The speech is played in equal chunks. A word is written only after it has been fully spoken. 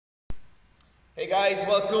Hey guys,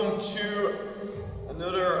 welcome to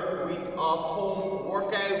another week of home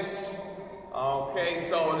workouts. Okay,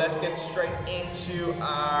 so let's get straight into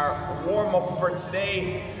our warm-up for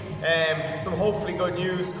today. Some hopefully good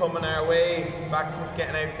news coming our way. Vaccines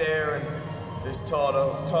getting out there, and there's talk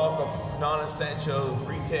of non-essential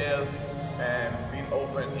retail being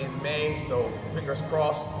open in May, so fingers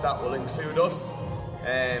crossed that will include us.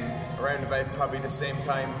 Around about probably the same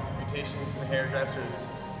time beauticians and hairdressers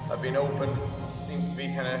have been open. Seems to be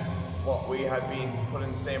kind of what we had been put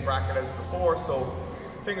in the same bracket as before, so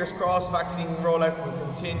fingers crossed vaccine rollout will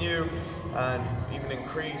continue and even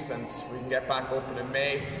increase, and we can get back open in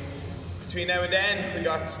May. Between now and then we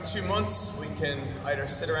got 2 months. We can either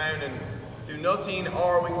sit around and do nothing,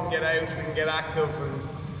 or we can get out, we can get active, and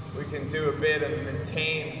we can do a bit and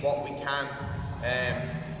maintain what we can.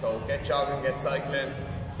 So get jogging, get cycling,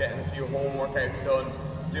 getting a few home workouts done,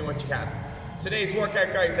 doing what you can. Today's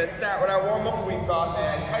workout, guys, let's start with our warm-up. We've got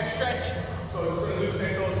a couch stretch, so we're going to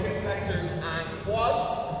loosen those hip flexors and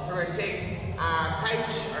quads. So we're going to take our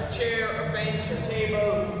couch, our chair, our bench, our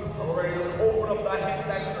table, and we're going to just open up that hip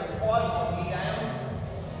flexor and quads, knee down.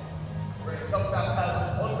 We're going to tuck that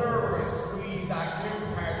pelvis under, we're going to squeeze that glute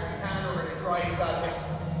as hard as we can, we're going to drive that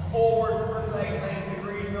hip forward, front leg 90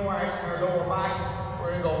 degrees, no arch in our lower back.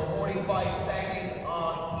 We're going to go 45 seconds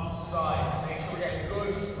on each side. Make sure we're getting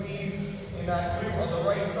good squeeze in that glute on the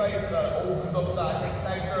right side, so that opens up that hip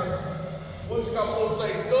flexor. Once we've got both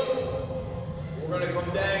sides done, we're going to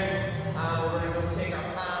come down and we're going to just take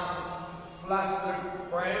our palms flat to the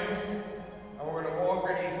ground, and we're going to walk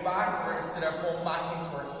our knees back. We're going to sit our bum back into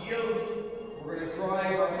our heels. We're going to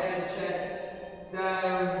drive our head and chest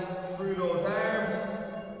down through those arms,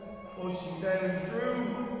 pushing down through.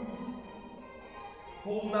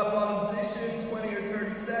 Holding that bottom position 20 or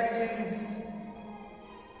 30 seconds.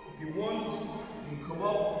 If you want, you can come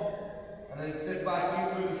up and then sit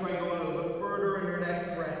back into it and try and go a little bit further in your next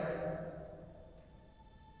breath.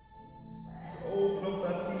 So open up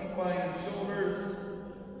that T-spine and shoulders.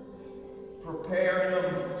 Preparing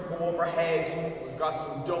them to come overhead. We've got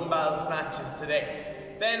some dumbbell snatches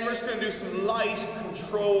today. Then we're just going to do some light,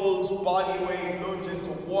 controlled body weight lunges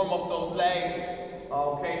to warm up those legs.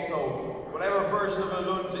 Okay, so whatever version of a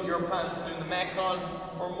lunge that you're planning to do in the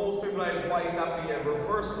Metcon, for most people I advise that be a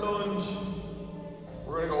reverse lunge.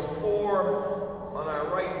 We're going to go 4 on our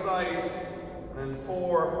right side and then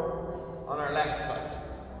 4 on our left side.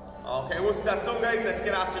 Okay, once that's done, guys, let's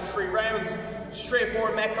get after 3 rounds.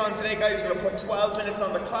 Straightforward Metcon today, guys. We're going to put 12 minutes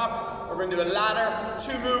on the clock. We're going to do a ladder,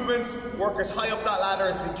 2 movements, work as high up that ladder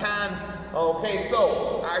as we can. Okay,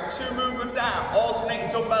 so our 2 movements are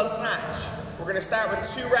alternating dumbbell snatch. We're going to start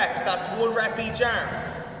with 2 reps, that's 1 rep each arm.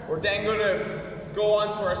 We're then going to go on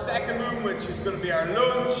to our second movement, which is going to be our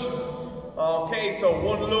lunge. Okay, so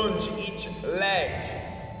 1 lunge each leg.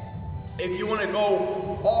 If you want to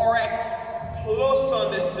go RX plus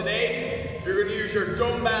on this today, you're going to use your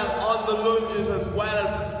dumbbell on the lunges as well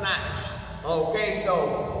as the snatch. Okay,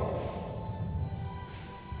 so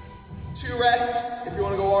 2 reps. If you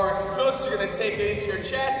want to go RX plus, you're going to take it into your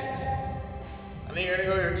chest. And then you're going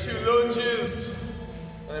to go your 2 lunges,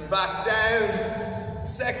 and then back down.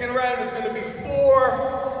 Second round is going to be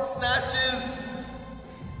 4 snatches,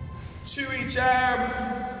 2 each arm.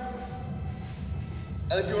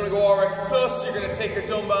 And if you want to go RX plus, you're going to take your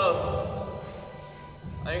dumbbell,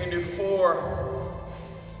 and you're going to do 4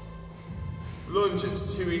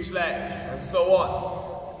 lunges, 2 each leg, and so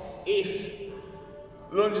on. If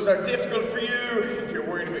lunges are difficult for you, if you're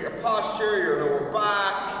worried about your posture, your lower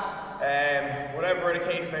back, whatever the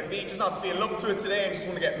case may be, just not feeling up to it today and just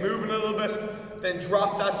want to get moving a little bit, then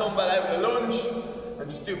drop that dumbbell out of the lunge and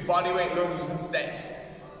just do body weight lunges instead.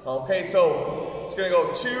 Okay, so it's going to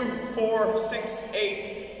go 2, 4, 6,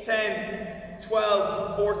 8, 10,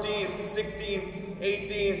 12, 14, 16,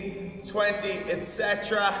 18, 20,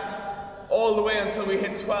 etc. all the way until we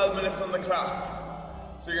hit 12 minutes on the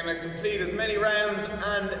clock. So you're going to complete as many rounds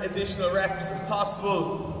and additional reps as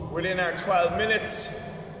possible within our 12 minutes.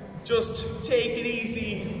 Just take it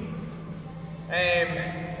easy.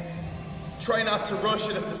 Try not to rush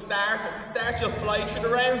it at the start. At the start, you'll fly through the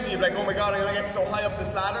rounds and you'll be like, oh my god, I'm going to get so high up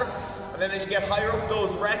this ladder. And then as you get higher up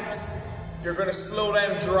those reps, you're going to slow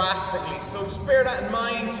down drastically. So just bear that in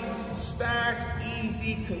mind. Start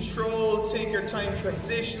easy, control, take your time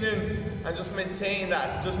transitioning, and just maintain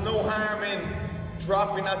that. There's no harm in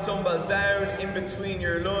dropping that dumbbell down in between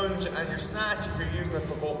your lunge and your snatch if you're using it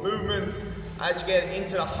for both movements. As you get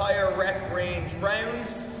into the higher rep range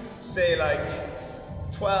rounds, say like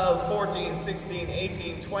 12, 14, 16,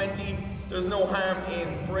 18, 20, there's no harm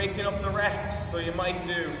in breaking up the reps. So you might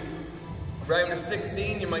do Round of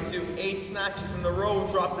 16, you might do 8 snatches in a row,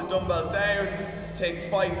 drop the dumbbell down,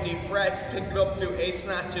 take 5 deep breaths, pick it up, do 8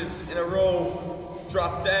 snatches in a row,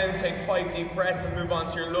 drop down, take 5 deep breaths and move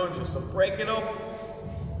on to your lunges. So break it up,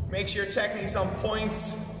 make sure your technique's on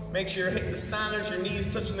point, make sure you're hitting the standards, your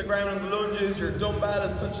knees touching the ground on the lunges, your dumbbell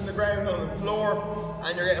is touching the ground on the floor,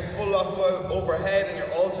 and you're getting full lock overhead and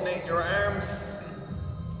you're alternating your arms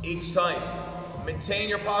each time. Maintain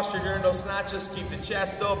your posture during those snatches, keep the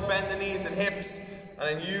chest up, bend the knees and hips, and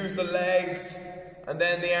then use the legs and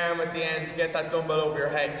then the arm at the end to get that dumbbell over your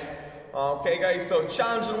head. Okay guys, so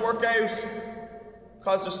challenging workout,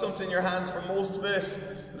 because there's something in your hands for most of it.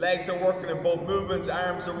 Legs are working in both movements,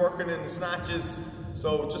 arms are working in the snatches.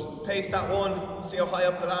 So just pace that one, see how high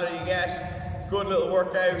up the ladder you get. Good little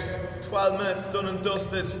workout, 12 minutes done and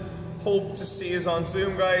dusted. Hope to see you on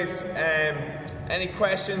Zoom, guys. Any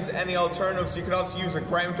questions, any alternatives? You could also use a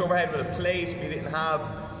ground overhead with a plate if you didn't have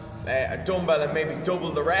a dumbbell and maybe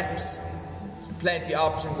double the reps. Plenty of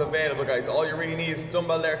options available, guys. All you really need is a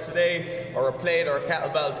dumbbell there today, or a plate or a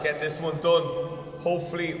kettlebell to get this one done.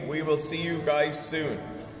 Hopefully we will see you guys soon.